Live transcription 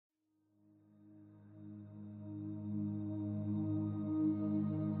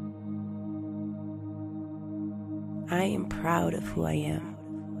I am proud of who I am.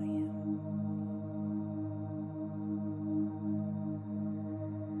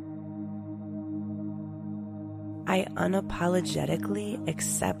 I unapologetically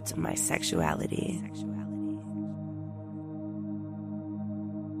accept my sexuality.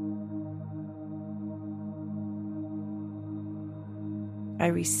 I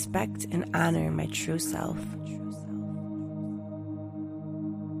respect and honor my true self.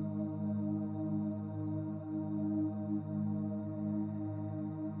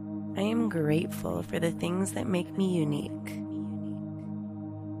 I am grateful for the things that make me unique.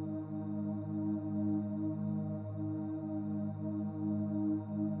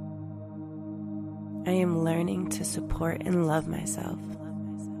 I am learning to support and love myself.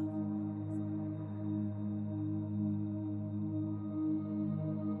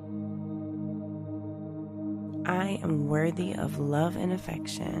 I am worthy of love and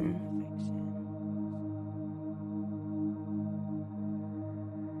affection.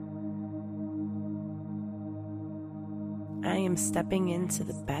 I am stepping into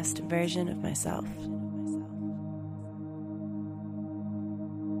the best version of myself.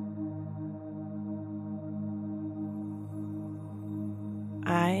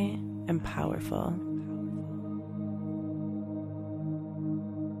 I am powerful.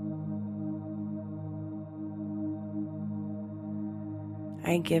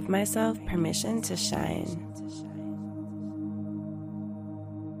 I give myself permission to shine.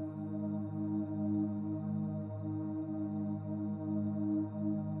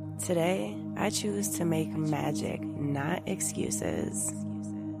 Today, I choose to make magic, not excuses.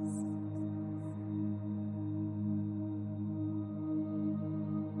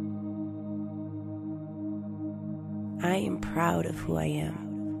 I am proud of who I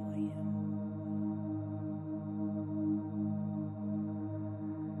am.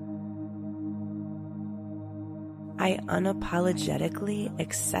 I unapologetically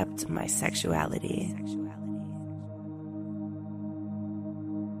accept my sexuality.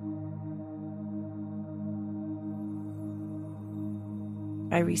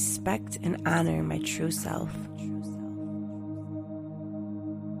 I respect and honor my true self.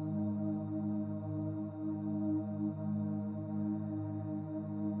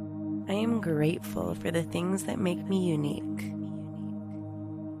 I am grateful for the things that make me unique.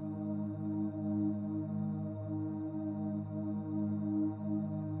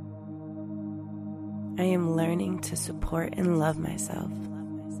 I am learning to support and love myself.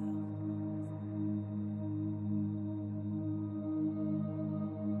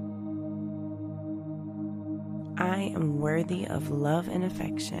 I am worthy of love and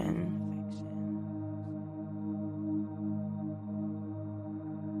affection.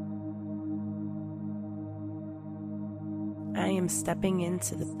 I am stepping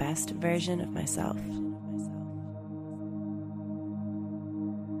into the best version of myself.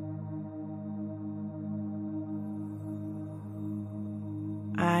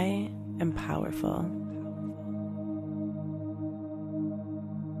 I am powerful.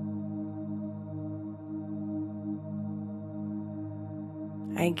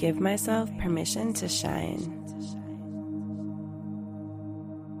 I give myself permission to shine.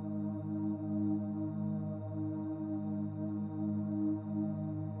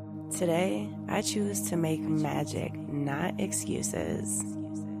 Today, I choose to make magic, not excuses.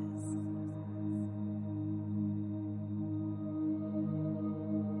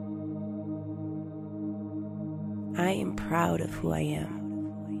 I am proud of who I am.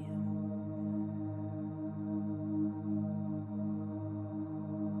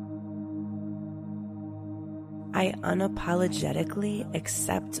 I unapologetically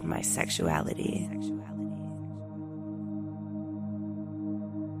accept my sexuality.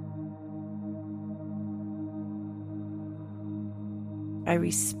 I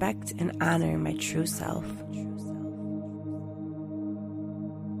respect and honor my true self.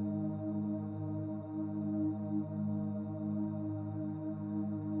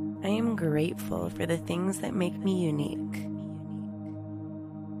 I am grateful for the things that make me unique.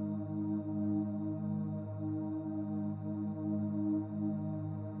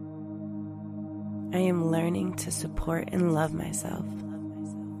 I am learning to support and love myself.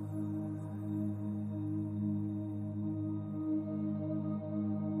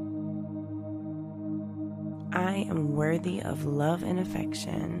 I am worthy of love and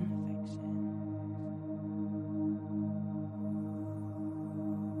affection.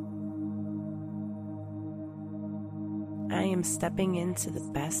 I am stepping into the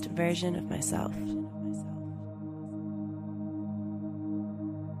best version of myself.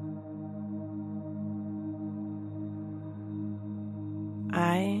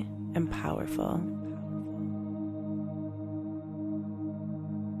 I am powerful.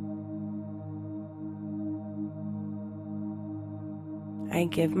 I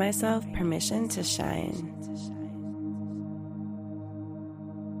give myself permission to shine.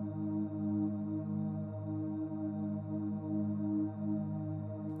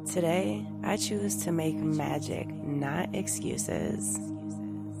 Today, I choose to make magic, not excuses.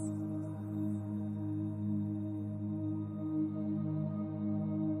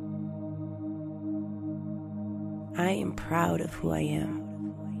 I am proud of who I am.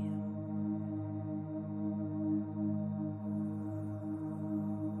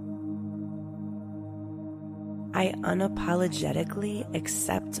 I unapologetically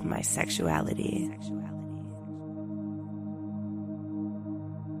accept my sexuality.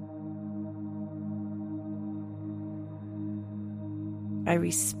 I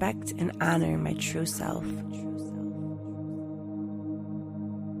respect and honor my true self.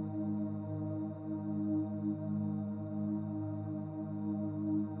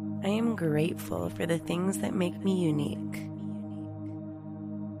 I am grateful for the things that make me unique.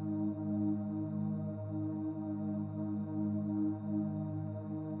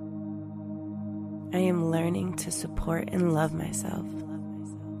 I am learning to support and love myself.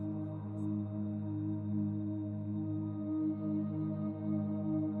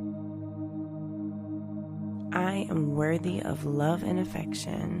 I am worthy of love and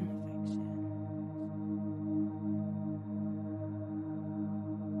affection.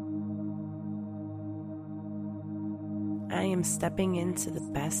 I am stepping into the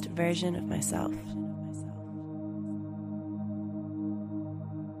best version of myself.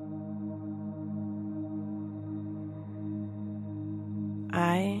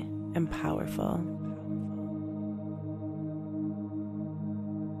 I am powerful.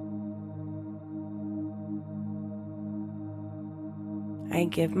 I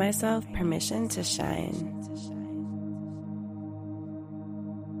give myself permission to shine.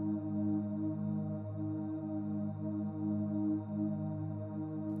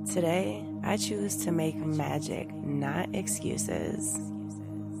 Today, I choose to make magic, not excuses.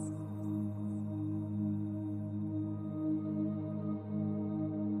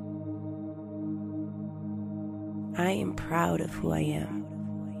 I am proud of who I am.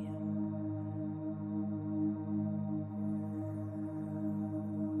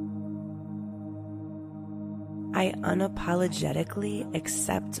 I unapologetically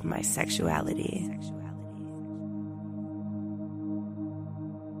accept my sexuality.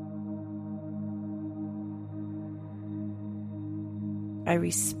 I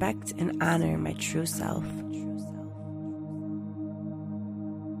respect and honor my true self.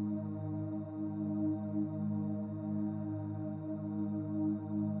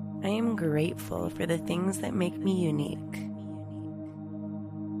 I am grateful for the things that make me unique.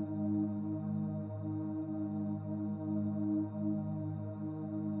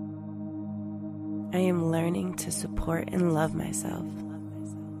 I am learning to support and love myself.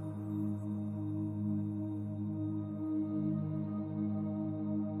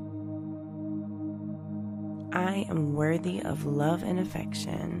 I am worthy of love and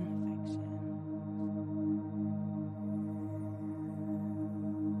affection.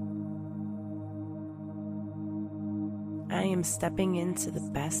 I am stepping into the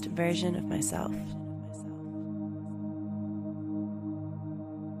best version of myself.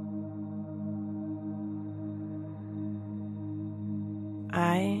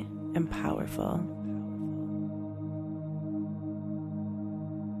 I am powerful.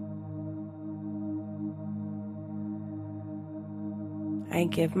 I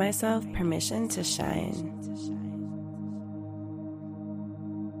give myself permission to shine.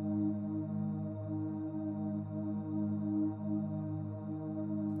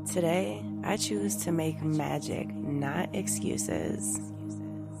 Today, I choose to make magic, not excuses.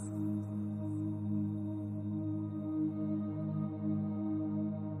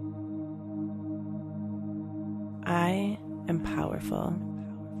 I am powerful.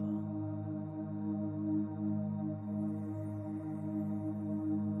 I give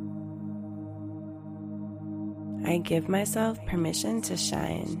myself permission to shine. Today, I choose to make magic, not excuses. I am powerful. I give myself permission to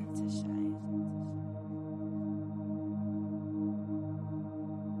shine.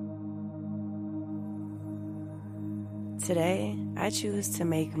 Today, I choose to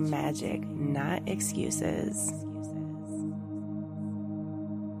make magic, not excuses. Today,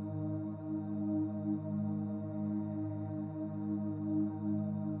 I choose to make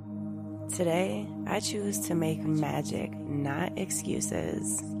magic, not excuses. Today, I choose to make magic, not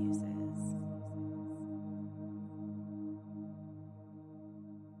excuses.